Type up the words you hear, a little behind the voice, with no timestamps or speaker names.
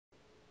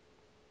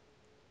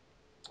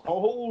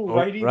All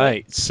Alrighty then.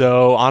 right.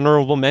 So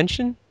honorable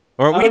mention,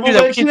 or we can do Honorable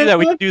that. We can mention, do that.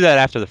 We can everyone? do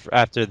that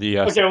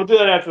Okay, we'll do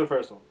that after the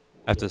first one.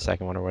 after the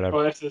second one or whatever.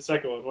 Or after the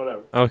second one,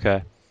 whatever.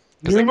 Okay.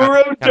 Because I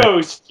Numero kind of.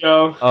 dos,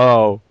 Joe.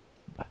 Oh.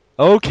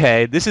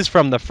 Okay. This is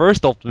from the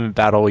first Ultimate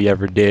Battle we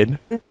ever did.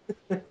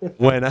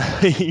 When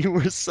you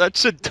were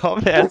such a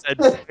dumbass at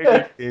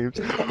fighting games.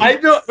 I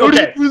know. How do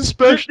you Okay. do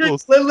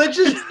specials? Let's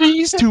just.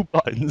 These two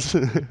buttons.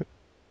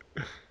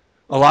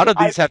 A lot of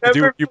I've these have to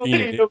do with never you being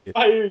an played a idiot.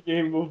 fighting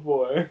game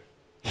before.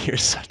 You're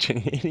such an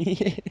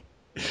idiot.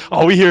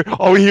 All we hear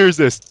is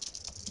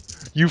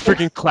this. You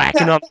freaking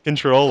clacking on the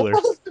controller.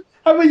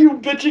 How about you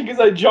bitching because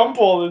I jump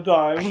all the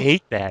I time?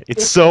 hate that.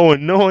 It's so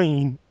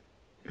annoying.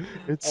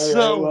 It's Alright,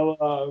 so. well,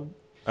 All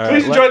right,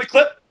 please enjoy the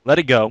clip. let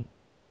it go.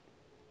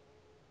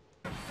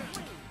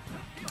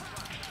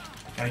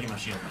 Gotta get my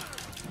shield.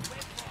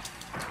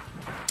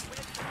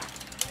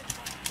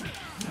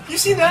 You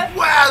see that?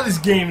 Wow, this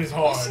game is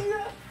hard. You see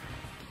that?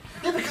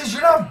 Yeah, because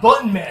you're not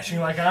button mashing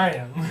like I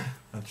am.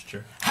 That's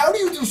true. How do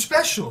you do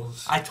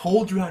specials? I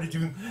told you how to do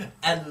them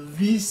at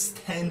least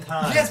 10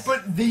 times. Yes,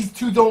 but these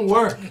two don't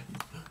work.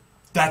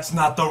 That's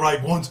not the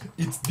right ones.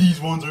 It's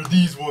these ones or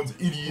these ones,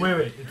 idiot.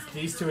 Wait, it's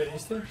these two and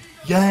these two?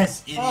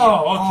 Yes, idiot.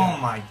 Oh, okay. Oh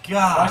my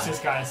god. Watch this,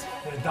 guys.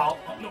 No.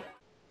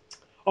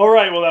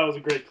 Alright, well, that was a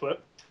great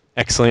clip.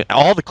 Excellent.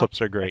 All the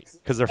clips are great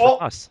because they're Oh.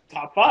 from us.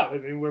 Top 5. I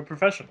mean, we're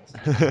professionals.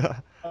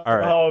 All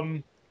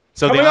right.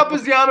 So Coming up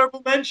is the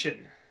honorable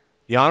mention.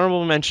 the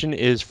honorable mention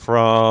is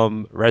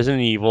from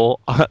Resident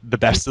Evil, the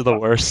best of the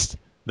worst,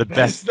 the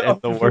best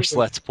and the worst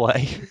Let's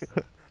Play.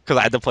 Because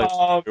I had to play.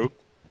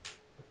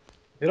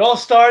 It all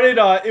started.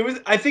 I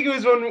think it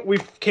was when we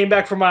came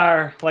back from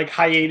our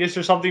hiatus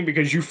or something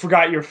because you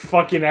forgot your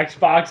fucking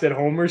Xbox at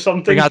home or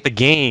something. Forgot the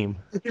game.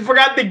 You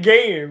forgot the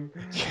game.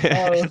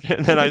 And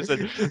then I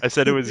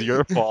said it was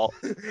your fault.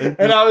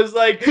 And I was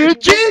like,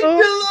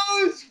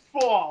 Diglio's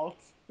fault.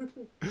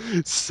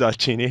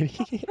 Such an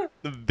idiot.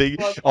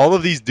 All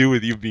of these do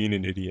with you being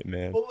an idiot,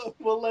 man.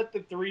 We'll let the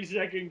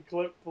 3-second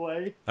clip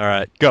play. All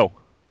right, go.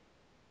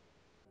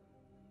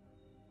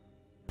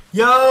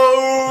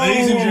 Yo!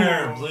 Ladies and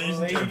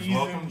germs,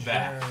 welcome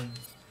back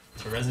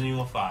to Resident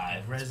Evil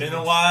 5. It's been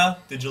a while.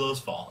 Digilo's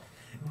fault.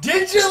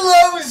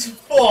 Digilo's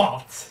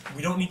fault!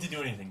 We don't need to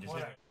do anything.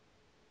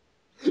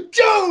 Just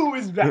Joe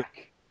is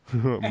back.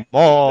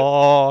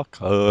 More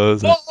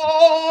cousin.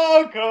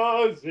 Oh,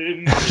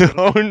 cousin.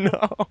 Oh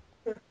no.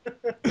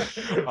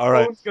 All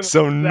right.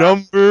 So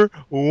number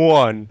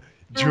 1,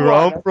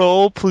 drum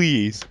roll,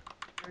 please.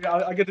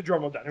 I'll get the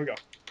drum roll done. Here we go.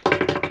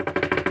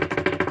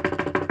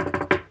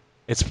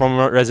 It's from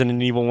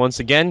Resident Evil once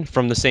again,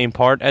 from the same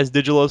part as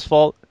Digilo's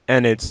fault,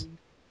 and it's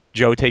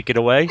Joe. Take it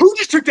away. Who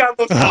just took down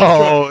those?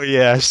 Oh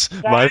yes,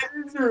 That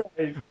is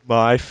right.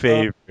 my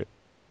favorite.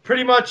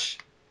 Pretty much,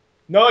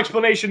 no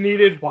explanation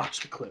needed.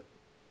 Watch the clip.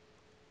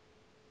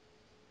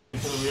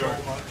 She's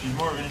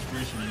more of an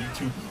inspiration to you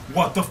too.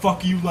 What the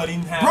fuck are you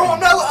letting happen?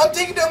 Bro, I'm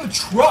taking down the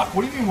truck.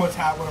 What do you mean what's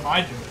happening? What am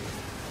I doing?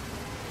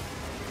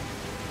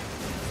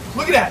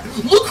 Look at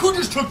that. Look who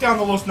just took down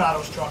the Los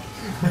Natos truck.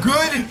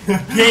 Good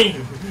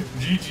game.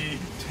 GG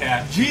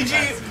tap.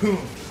 GG poon.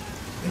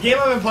 The game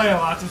I've been playing a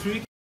lot this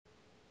week.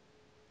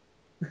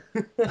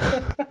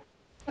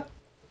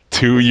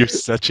 2, you're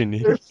such an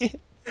idiot.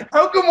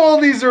 How come all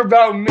these are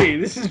about me?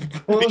 This is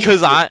bullshit.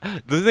 Because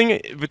the thing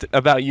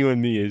about you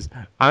and me is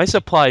I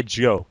supply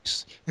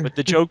jokes, but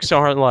the jokes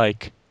aren't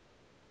like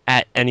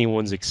at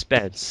anyone's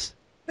expense.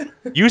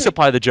 You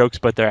supply the jokes,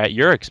 but they're at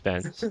your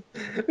expense.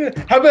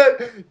 How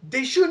about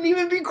they shouldn't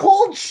even be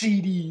called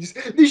CDs?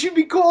 They should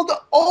be called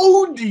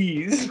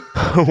ODs.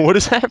 What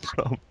is that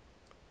from?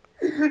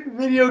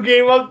 Video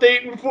game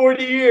update in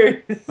 40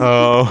 years.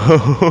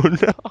 Oh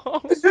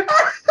no.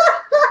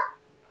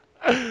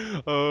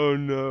 Oh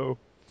no.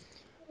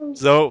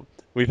 So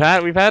we've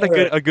had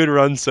a good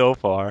run so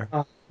far.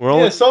 We're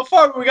only so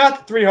far we got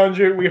to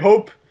 300. We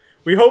hope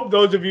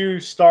those of you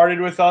started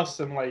with us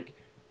and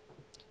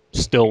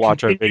still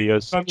watch our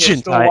videos.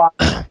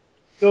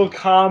 Still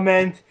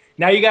comment.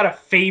 Now you gotta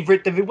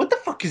favorite the video. What the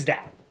fuck is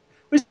that?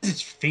 What is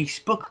this,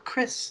 Facebook,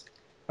 Chris?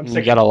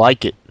 You gotta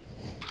like it.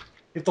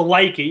 You have to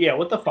like it, yeah.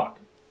 What the fuck?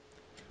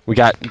 We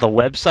got the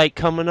website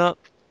coming up.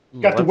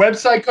 Got the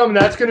website coming.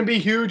 That's gonna be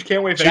huge.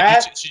 Can't wait for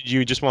that.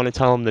 You just want to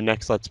tell them the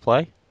next Let's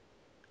Play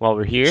while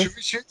we're here?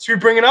 Should we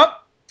bring it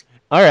up?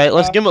 All right,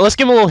 let's give him a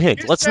little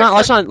hint. Let's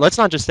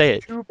not just say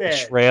it. Too bad.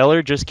 The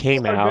trailer just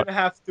came out. I'm gonna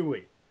have to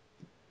wait.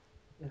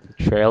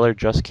 The trailer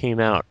just came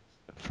out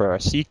for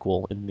a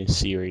sequel in this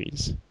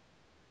series.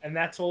 And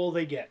that's all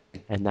they get.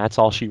 And that's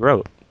all she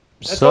wrote.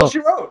 That's all she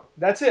wrote.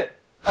 That's it.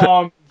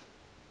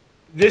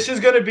 This is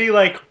gonna be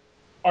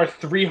our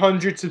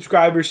 300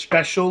 subscribers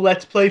special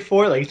Let's Play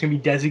for it. It's gonna be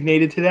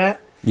designated to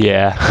that.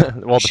 Yeah.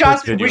 Well,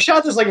 we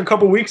shot this a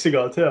couple weeks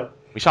ago too.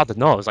 We shot it.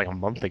 No, it was a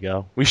month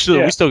ago. We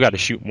still got to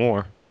shoot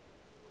more.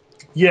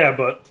 Yeah,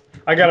 but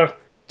I gotta.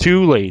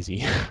 Too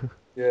lazy.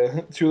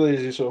 Yeah, too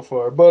lazy so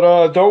far.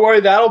 But don't worry,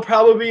 that'll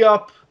probably be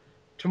up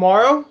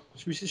tomorrow.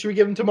 Should we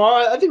give him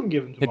tomorrow? I think we can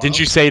give him tomorrow. Didn't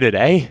you say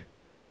today?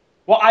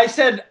 Well, I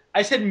said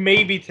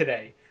maybe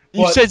today.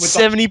 You But said with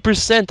the-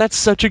 70%. That's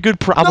such a good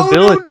No,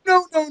 probability.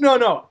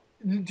 no.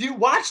 Do you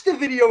watch the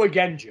video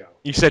again, Joe?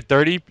 You said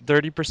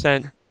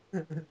 30%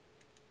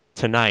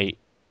 tonight.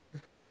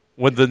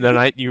 With the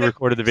night you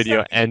recorded the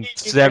video, and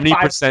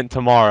 70%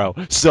 tomorrow.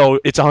 So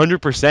it's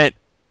 100%.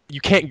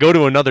 You can't go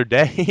to another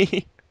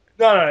day.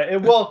 No.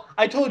 Well,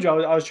 I told you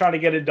I was trying to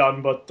get it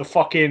done, but the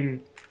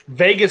fucking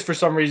Vegas for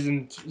some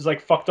reason is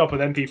like fucked up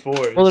with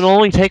MP4s. Well, it'll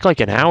only take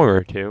like an hour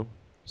or two.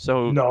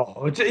 So No,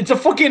 it's a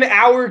fucking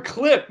hour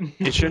clip.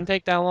 it shouldn't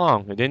take that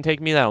long. It didn't take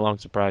me that long,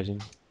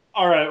 surprising.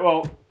 All right,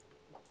 well,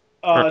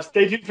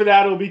 stay tuned for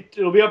that.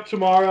 It'll be up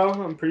tomorrow.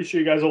 I'm pretty sure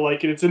you guys will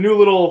like it. It's a new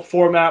little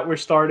format we're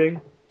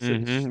starting.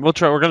 We're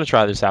gonna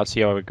try this out,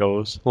 see how it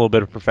goes. A little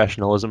bit of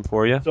professionalism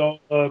for you. So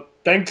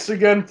thanks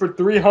again for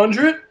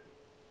 300,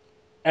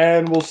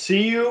 and we'll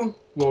see you.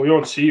 Well, we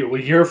won't see you.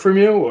 We'll hear from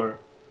you, or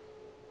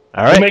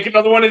All we'll right. make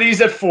another one of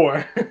these at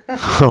 4.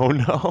 Oh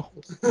no.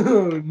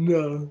 Oh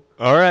no.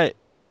 All right.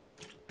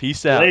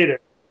 Peace out. Later.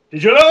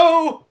 Did you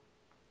know?